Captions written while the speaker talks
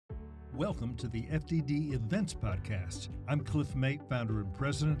Welcome to the FDD Events Podcast. I'm Cliff Mate, founder and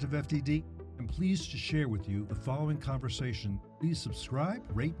president of FDD. I'm pleased to share with you the following conversation. Please subscribe,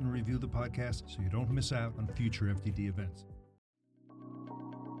 rate, and review the podcast so you don't miss out on future FDD events.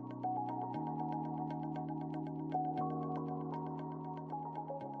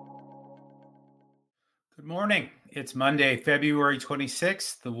 Good morning. It's Monday, February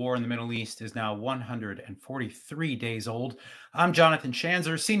 26th. The war in the Middle East is now 143 days old. I'm Jonathan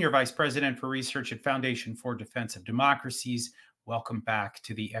Schneider, Senior Vice President for Research at Foundation for Defense of Democracies. Welcome back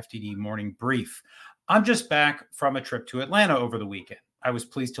to the FDD Morning Brief. I'm just back from a trip to Atlanta over the weekend. I was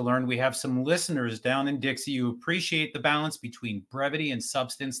pleased to learn we have some listeners down in Dixie who appreciate the balance between brevity and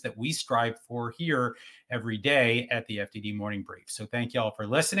substance that we strive for here every day at the FDD Morning Brief. So thank you all for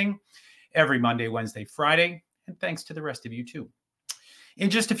listening every Monday, Wednesday, Friday, and thanks to the rest of you too. In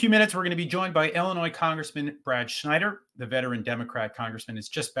just a few minutes, we're going to be joined by Illinois Congressman Brad Schneider. The veteran Democrat congressman is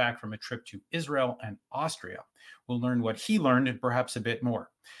just back from a trip to Israel and Austria. We'll learn what he learned and perhaps a bit more.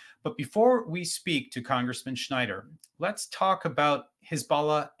 But before we speak to Congressman Schneider, let's talk about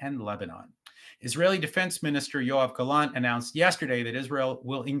Hezbollah and Lebanon. Israeli Defense Minister Yoav Gallant announced yesterday that Israel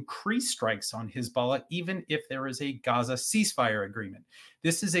will increase strikes on Hezbollah even if there is a Gaza ceasefire agreement.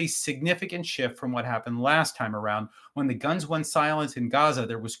 This is a significant shift from what happened last time around. When the guns went silent in Gaza,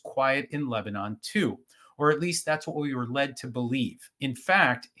 there was quiet in Lebanon too. Or at least that's what we were led to believe. In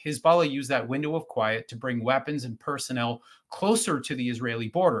fact, Hezbollah used that window of quiet to bring weapons and personnel closer to the Israeli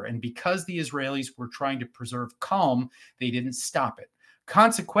border. And because the Israelis were trying to preserve calm, they didn't stop it.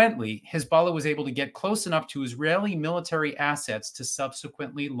 Consequently, Hezbollah was able to get close enough to Israeli military assets to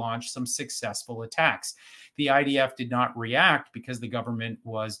subsequently launch some successful attacks. The IDF did not react because the government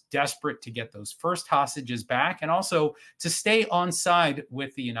was desperate to get those first hostages back and also to stay on side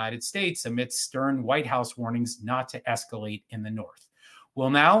with the United States amidst stern White House warnings not to escalate in the north.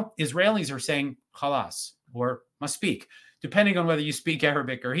 Well, now Israelis are saying khalas or must speak, depending on whether you speak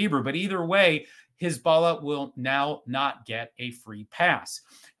Arabic or Hebrew, but either way, Hezbollah will now not get a free pass.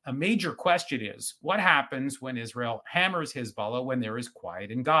 A major question is, what happens when Israel hammers Hezbollah when there is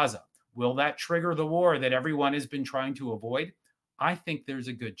quiet in Gaza? Will that trigger the war that everyone has been trying to avoid? I think there's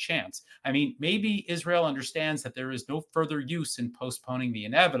a good chance. I mean, maybe Israel understands that there is no further use in postponing the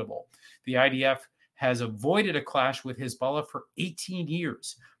inevitable. The IDF has avoided a clash with Hezbollah for 18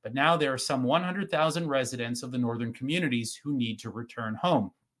 years, but now there are some 100,000 residents of the northern communities who need to return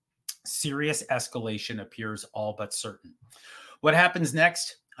home. Serious escalation appears all but certain. What happens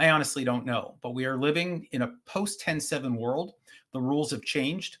next? I honestly don't know, but we are living in a post-10/7 world. The rules have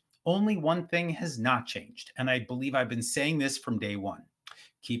changed. Only one thing has not changed, and I believe I've been saying this from day one.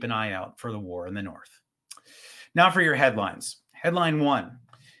 Keep an eye out for the war in the north. Now for your headlines. Headline 1.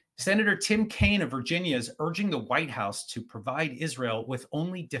 Senator Tim Kaine of Virginia is urging the White House to provide Israel with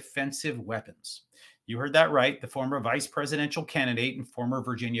only defensive weapons. You heard that right. The former vice presidential candidate and former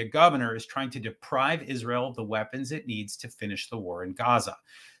Virginia governor is trying to deprive Israel of the weapons it needs to finish the war in Gaza.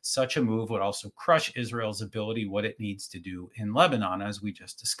 Such a move would also crush Israel's ability, what it needs to do in Lebanon, as we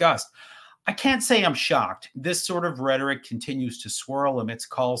just discussed. I can't say I'm shocked. This sort of rhetoric continues to swirl amidst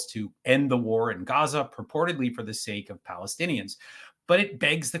calls to end the war in Gaza, purportedly for the sake of Palestinians. But it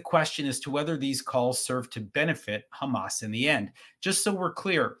begs the question as to whether these calls serve to benefit Hamas in the end. Just so we're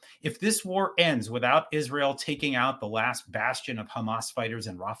clear, if this war ends without Israel taking out the last bastion of Hamas fighters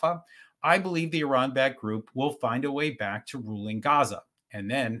in Rafah, I believe the Iran-backed group will find a way back to ruling Gaza, and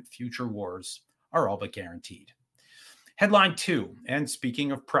then future wars are all but guaranteed. Headline 2, and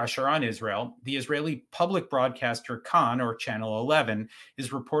speaking of pressure on Israel, the Israeli public broadcaster Khan, or Channel 11,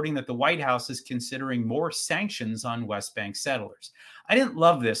 is reporting that the White House is considering more sanctions on West Bank settlers. I didn't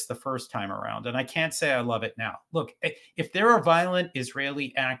love this the first time around, and I can't say I love it now. Look, if there are violent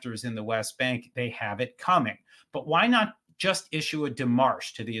Israeli actors in the West Bank, they have it coming. But why not just issue a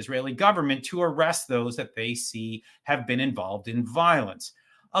démarche to the Israeli government to arrest those that they see have been involved in violence?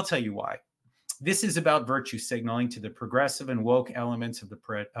 I'll tell you why. This is about virtue signaling to the progressive and woke elements of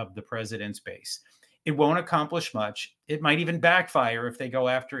the president's base. It won't accomplish much. It might even backfire if they go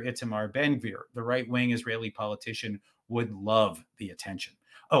after Itamar Ben-Gvir. The right-wing Israeli politician would love the attention.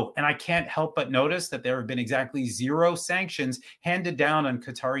 Oh, and I can't help but notice that there have been exactly 0 sanctions handed down on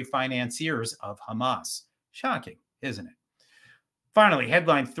Qatari financiers of Hamas. Shocking, isn't it? Finally,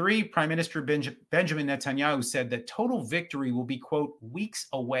 headline 3, Prime Minister Benjamin Netanyahu said that total victory will be, quote, weeks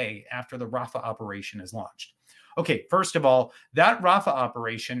away after the Rafah operation is launched. Okay, first of all, that Rafah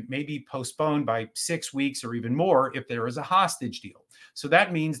operation may be postponed by 6 weeks or even more if there is a hostage deal. So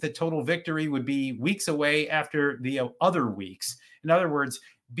that means that total victory would be weeks away after the other weeks. In other words,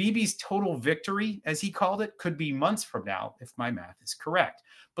 Bibi's total victory, as he called it, could be months from now, if my math is correct.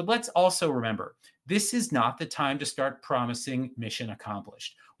 But let's also remember, this is not the time to start promising mission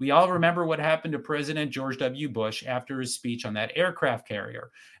accomplished. We all remember what happened to President George W. Bush after his speech on that aircraft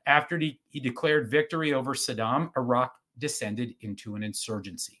carrier. After he declared victory over Saddam, Iraq descended into an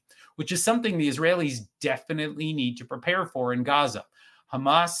insurgency, which is something the Israelis definitely need to prepare for in Gaza.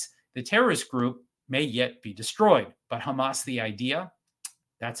 Hamas, the terrorist group, may yet be destroyed, but Hamas, the idea,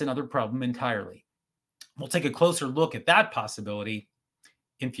 that's another problem entirely. We'll take a closer look at that possibility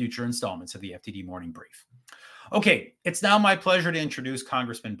in future installments of the FDD Morning Brief. Okay, it's now my pleasure to introduce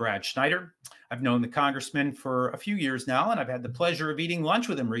Congressman Brad Schneider. I've known the congressman for a few years now, and I've had the pleasure of eating lunch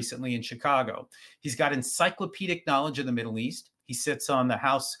with him recently in Chicago. He's got encyclopedic knowledge of the Middle East. He sits on the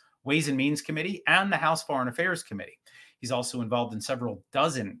House Ways and Means Committee and the House Foreign Affairs Committee. He's also involved in several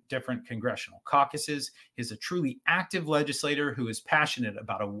dozen different congressional caucuses. He's a truly active legislator who is passionate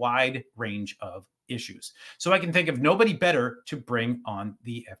about a wide range of issues. So I can think of nobody better to bring on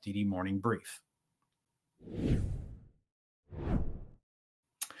the FDD Morning Brief.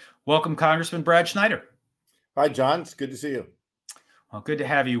 Welcome, Congressman Brad Schneider. Hi, John. It's good to see you. Well, good to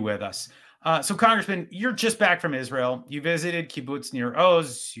have you with us. So, Congressman, you're just back from Israel. You visited Kibbutz Nir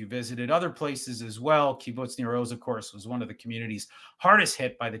Oz. You visited other places as well. Kibbutz Nir Oz, of course, was one of the communities hardest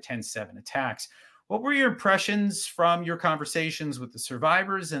hit by the 10/7 attacks. What were your impressions from your conversations with the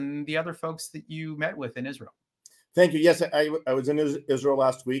survivors and the other folks that you met with in Israel? Thank you. Yes, I was in Israel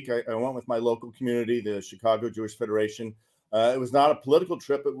last week. I went with my local community, the Chicago Jewish Federation. It was not a political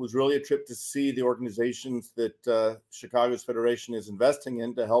trip. It was really a trip to see the organizations that Chicago's Federation is investing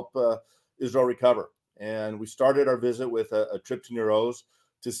in to help Israel recover. And we started our visit with a trip to Nir Oz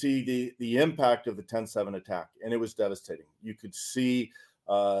to see the impact of the 10/7 attack. And it was devastating. You could see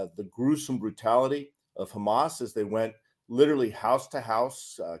the gruesome brutality of Hamas as they went literally house to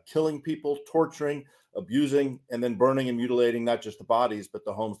house, killing people, torturing, abusing, and then burning and mutilating not just the bodies, but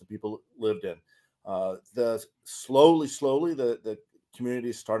the homes that people lived in. Slowly, the community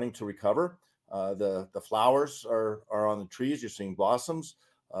is starting to recover. The flowers are on the trees. You're seeing blossoms.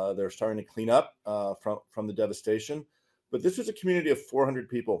 They're starting to clean up from the devastation. But this was a community of 400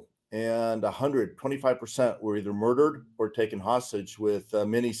 people, and 25% were either murdered or taken hostage, with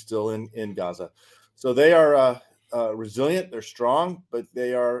many still in Gaza. So they are resilient. They're strong, but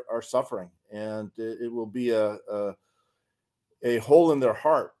they are suffering, and it will be a hole in their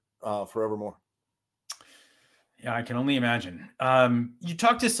heart forevermore. Yeah, I can only imagine. You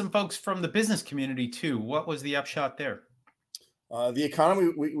talked to some folks from the business community too. What was the upshot there? The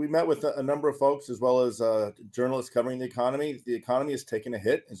economy, we met with a number of folks, as well as journalists covering the economy. The economy has taken a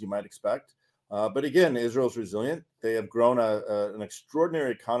hit, as you might expect. But again, Israel's resilient. They have grown an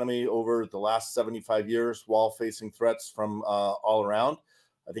extraordinary economy over the last 75 years while facing threats from all around.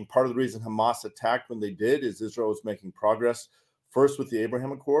 I think part of the reason Hamas attacked when they did is Israel was making progress, first with the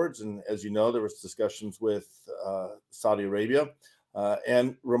Abraham Accords. And as you know, there was discussions with Saudi Arabia.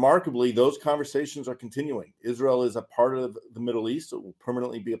 And remarkably, those conversations are continuing. Israel is a part of the Middle East. It will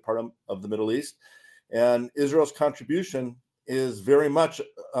permanently be a part of the Middle East. And Israel's contribution is very much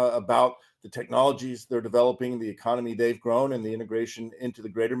about the technologies they're developing, the economy they've grown, and the integration into the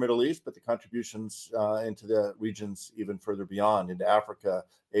greater Middle East, but the contributions into the regions even further beyond, into Africa,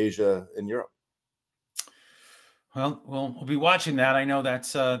 Asia, and Europe. Well, we'll be watching that. I know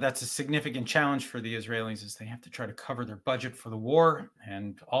that's a significant challenge for the Israelis, as they have to try to cover their budget for the war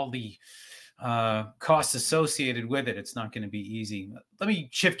and all the costs associated with it. It's not going to be easy. Let me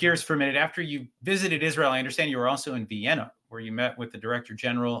shift gears for a minute. After you visited Israel, I understand you were also in Vienna, where you met with the Director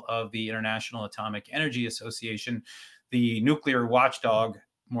General of the International Atomic Energy Association, the nuclear watchdog,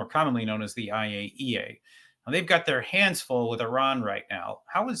 more commonly known as the IAEA. Now, they've got their hands full with Iran right now.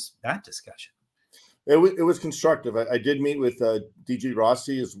 How was that discussion? It was constructive. I did meet with DG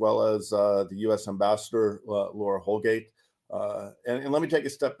Rossi, as well as the U.S. Ambassador Laura Holgate. And let me take a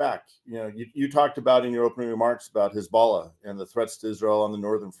step back. You talked about in your opening remarks about Hezbollah and the threats to Israel on the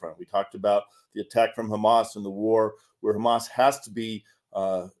northern front. We talked about the attack from Hamas and the war, where Hamas has to be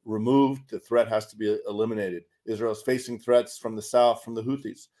removed. The threat has to be eliminated. Israel is facing threats from the south, from the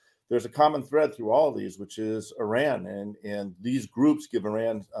Houthis. There's a common thread through all of these, which is Iran. And these groups give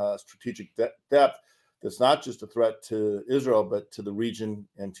Iran strategic depth. That's not just a threat to Israel, but to the region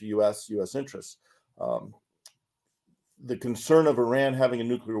and to U.S. interests. The concern of Iran having a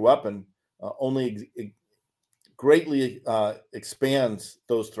nuclear weapon only greatly expands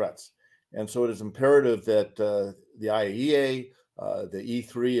those threats. And so it is imperative that the IAEA, the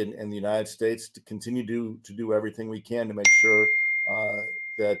E3, and the United States to continue to do everything we can to make sure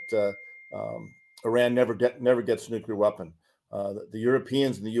that Iran never gets a nuclear weapon. The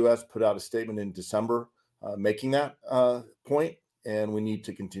Europeans and the U.S. put out a statement in December making that point, and we need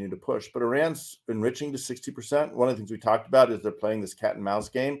to continue to push. But Iran's enriching to 60%. One of the things we talked about is they're playing this cat and mouse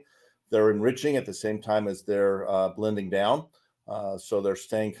game. They're enriching at the same time as they're blending down. So they're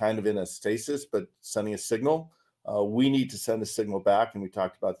staying kind of in a stasis, but sending a signal. We need to send a signal back, and we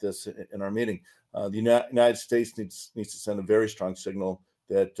talked about this in our meeting. The United States needs to send a very strong signal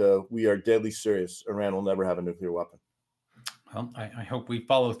that we are deadly serious. Iran will never have a nuclear weapon. Well, I hope we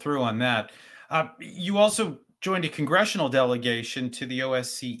follow through on that. You also joined a congressional delegation to the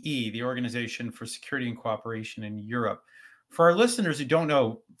OSCE, the Organization for Security and Cooperation in Europe. For our listeners who don't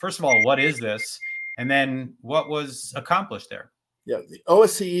know, first of all, what is this? And then what was accomplished there? Yeah, the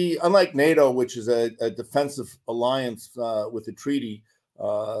OSCE, unlike NATO, which is a defensive alliance with a treaty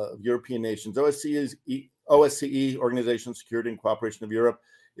of European nations, OSCE, Organization for Security and Cooperation of Europe,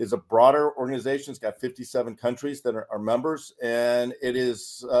 is a broader organization. It's got 57 countries that are members, and it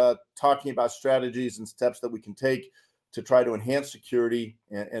is talking about strategies and steps that we can take to try to enhance security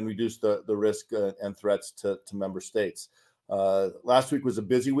and reduce the risk and threats to member states. Last week was a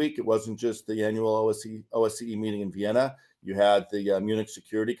busy week. It wasn't just the annual OSCE meeting in Vienna. You had the Munich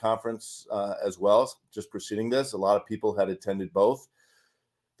Security Conference as well, just preceding this. A lot of people had attended both.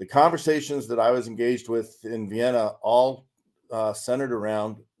 The conversations that I was engaged with in Vienna all centered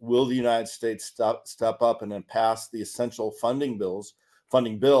around, will the United States step up and then pass the essential funding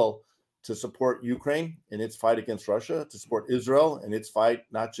bill to support Ukraine in its fight against Russia, to support Israel in its fight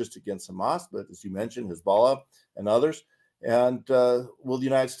not just against Hamas, but as you mentioned, Hezbollah and others. And will the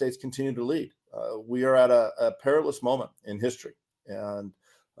United States continue to lead? We are at a perilous moment in history. And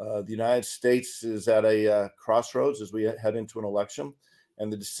the United States is at a crossroads as we head into an election.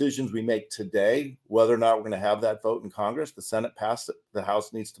 And the decisions we make today, whether or not we're going to have that vote in Congress, the Senate passed it, the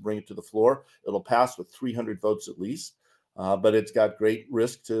House needs to bring it to the floor. It'll pass with 300 votes at least, but it's got great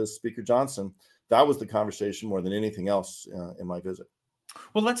risk to Speaker Johnson. That was the conversation more than anything else in my visit.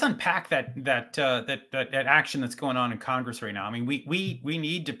 Well, let's unpack that action that's going on in Congress right now. I mean, we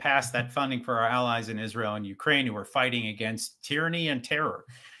need to pass that funding for our allies in Israel and Ukraine who are fighting against tyranny and terror.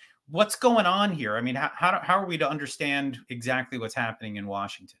 What's going on here? I mean, how are we to understand exactly what's happening in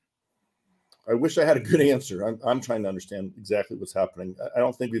Washington? I wish I had a good answer. I'm trying to understand exactly what's happening. I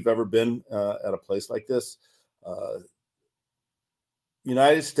don't think we've ever been at a place like this.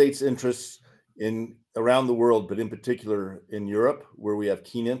 United States interests around the world, but in particular in Europe, where we have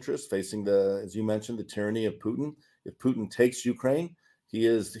keen interests facing as you mentioned, the tyranny of Putin. If Putin takes Ukraine, he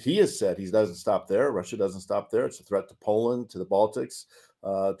has said he doesn't stop there. Russia doesn't stop there. It's a threat to Poland, to the Baltics,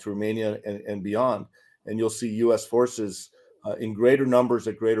 to Romania and beyond. And you'll see U.S. forces in greater numbers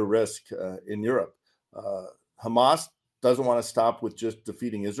at greater risk in Europe. Hamas doesn't want to stop with just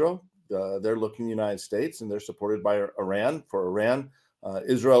defeating Israel. They're looking at the United States, and they're supported by Iran. For Iran,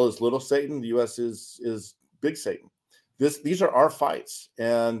 Israel is little Satan. The U.S. is big Satan. These are our fights.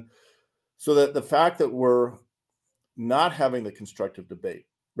 And so that the fact that we're not having the constructive debate,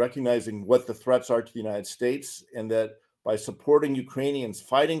 recognizing what the threats are to the United States, and that by supporting Ukrainians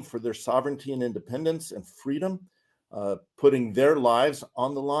fighting for their sovereignty and independence and freedom, putting their lives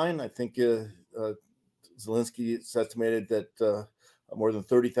on the line. I think Zelensky has estimated that more than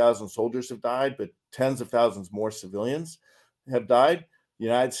 30,000 soldiers have died, but tens of thousands more civilians have died. The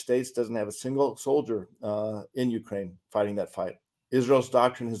United States doesn't have a single soldier in Ukraine fighting that fight. Israel's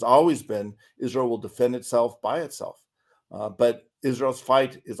doctrine has always been Israel will defend itself by itself. But Israel's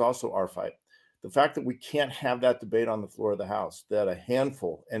fight is also our fight. The fact that we can't have that debate on the floor of the House, that a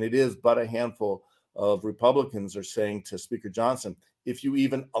handful, and it is but a handful of Republicans are saying to Speaker Johnson, if you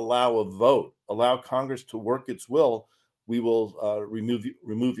even allow a vote, allow Congress to work its will, we will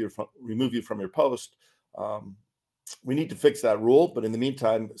remove you from your post. We need to fix that rule, but in the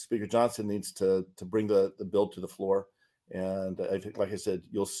meantime, Speaker Johnson needs to bring the bill to the floor. And I think, like I said,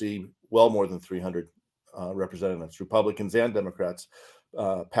 you'll see well more than 300 representatives, Republicans and Democrats,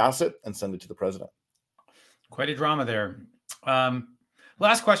 pass it and send it to the president. Quite a drama there.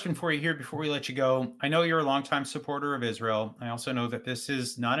 Last question for you here before we let you go. I know you're a longtime supporter of Israel. I also know that this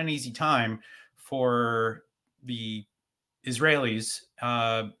is not an easy time for the Israelis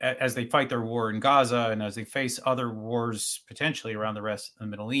as they fight their war in Gaza and as they face other wars potentially around the rest of the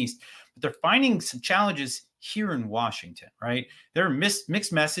Middle East. But they're finding some challenges here in Washington, right? There are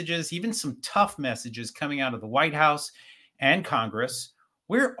mixed messages, even some tough messages coming out of the White House and Congress.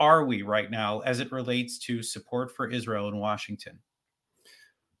 Where are we right now as it relates to support for Israel in Washington?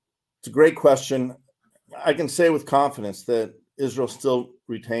 It's a great question. I can say with confidence that Israel still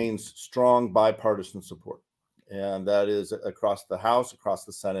retains strong bipartisan support, and that is across the House, across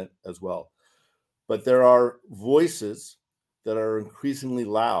the Senate as well. But there are voices that are increasingly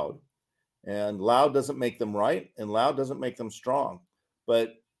loud. And loud doesn't make them right, and loud doesn't make them strong.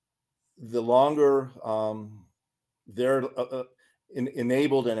 But the longer they're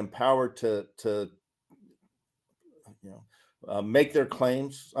enabled and empowered to make their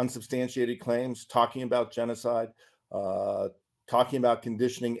claims, unsubstantiated claims, talking about genocide, talking about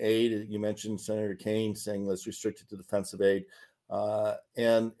conditioning aid. You mentioned Senator Kaine saying let's restrict it to defensive aid,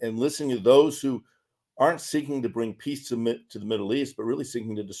 and listening to those who aren't seeking to bring peace to the Middle East, but really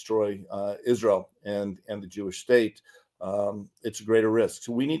seeking to destroy Israel and the Jewish state. It's a greater risk.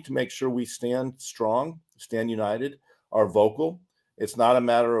 So we need to make sure we stand strong, stand united, are vocal. It's not a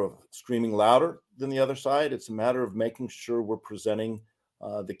matter of screaming louder than the other side. It's a matter of making sure we're presenting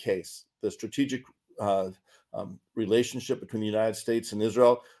the case. The strategic relationship between the United States and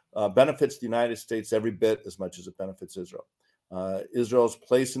Israel benefits the United States every bit as much as it benefits Israel. Israel's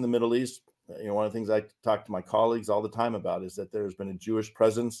place in the Middle East, one of the things I talk to my colleagues all the time about is that there's been a Jewish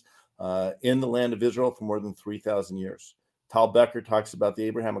presence in the land of Israel for more than 3,000 years. Tal Becker talks about the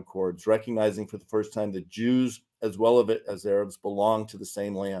Abraham Accords, recognizing for the first time that Jews as well as Arabs belong to the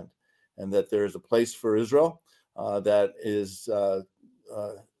same land, and that there is a place for Israel that is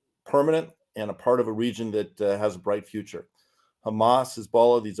permanent and a part of a region that has a bright future. Hamas,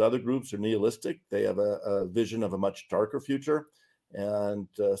 Hezbollah, these other groups are nihilistic. They have a vision of a much darker future. And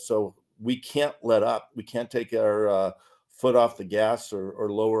so we can't let up. We can't take our foot off the gas or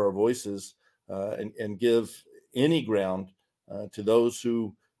lower our voices and give any ground to those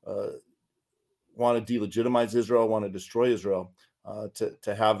who want to delegitimize Israel, want to destroy Israel,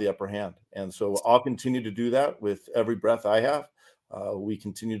 to have the upper hand. And so I'll continue to do that with every breath I have. We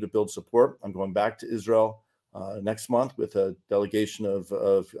continue to build support. I'm going back to Israel next month with a delegation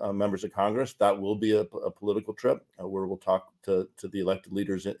of members of Congress. That will be a political trip where we'll talk to the elected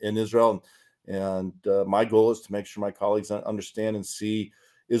leaders in Israel. And my goal is to make sure my colleagues understand and see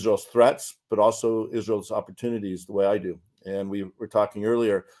Israel's threats, but also Israel's opportunities the way I do. And we were talking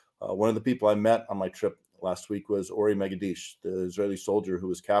earlier, one of the people I met on my trip last week was Ori Megadish, the Israeli soldier who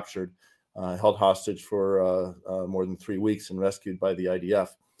was captured, held hostage for more than 3 weeks and rescued by the IDF.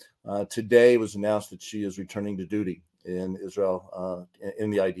 Today it was announced that she is returning to duty in Israel in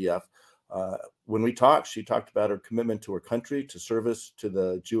the IDF. When we talked, she talked about her commitment to her country, to service to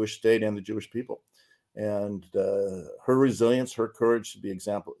the Jewish state and the Jewish people. And her resilience, her courage should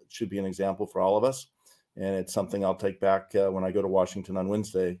be an example for all of us. And it's something I'll take back when I go to Washington on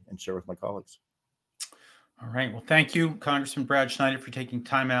Wednesday and share with my colleagues. All right. Well, thank you, Congressman Brad Schneider, for taking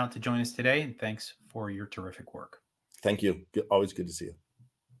time out to join us today. And thanks for your terrific work. Thank you. Always good to see you.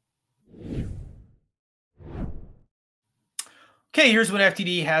 Okay, here's what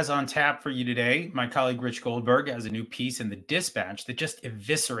FDD has on tap for you today. My colleague Rich Goldberg has a new piece in the Dispatch that just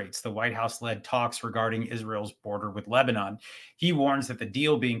eviscerates the White House-led talks regarding Israel's border with Lebanon. He warns that the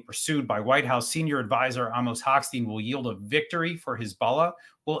deal being pursued by White House senior advisor Amos Hochstein will yield a victory for Hezbollah,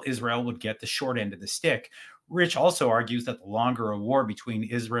 while Israel would get the short end of the stick. Rich also argues that the longer a war between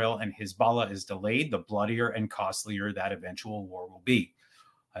Israel and Hezbollah is delayed, the bloodier and costlier that eventual war will be.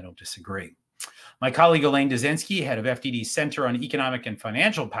 I don't disagree. My colleague Elaine Dzinski, head of FDD's Center on Economic and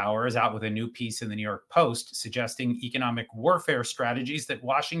Financial Power, is out with a new piece in the New York Post suggesting economic warfare strategies that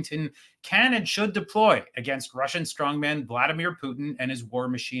Washington can and should deploy against Russian strongman Vladimir Putin and his war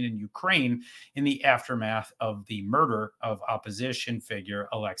machine in Ukraine in the aftermath of the murder of opposition figure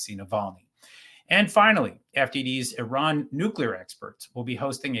Alexei Navalny. And finally, FDD's Iran nuclear experts will be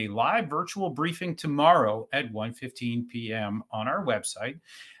hosting a live virtual briefing tomorrow at 1:15 p.m. on our website.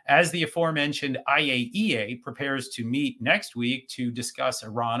 As the aforementioned IAEA prepares to meet next week to discuss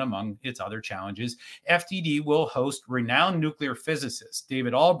Iran among its other challenges, FDD will host renowned nuclear physicist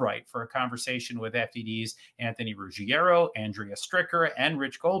David Albright for a conversation with FDD's Anthony Ruggiero, Andrea Stricker, and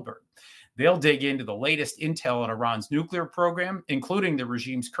Rich Goldberg. They'll dig into the latest intel on Iran's nuclear program, including the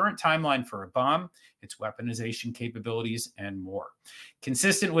regime's current timeline for a bomb, its weaponization capabilities, and more.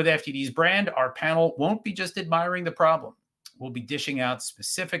 Consistent with FDD's brand, our panel won't be just admiring the problem. We'll be dishing out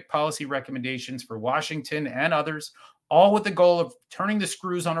specific policy recommendations for Washington and others, all with the goal of turning the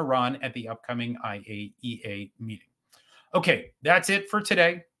screws on Iran at the upcoming IAEA meeting. Okay, that's it for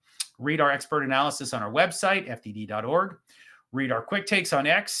today. Read our expert analysis on our website, fdd.org. Read our quick takes on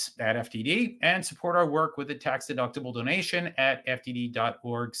X at FDD and support our work with a tax-deductible donation at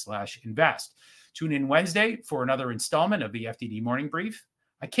fdd.org/invest. Tune in Wednesday for another installment of the FDD Morning Brief.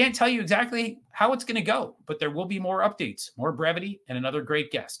 I can't tell you exactly how it's going to go, but there will be more updates, more brevity, and another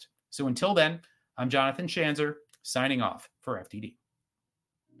great guest. So until then, I'm Jonathan Schanzer, signing off for FDD.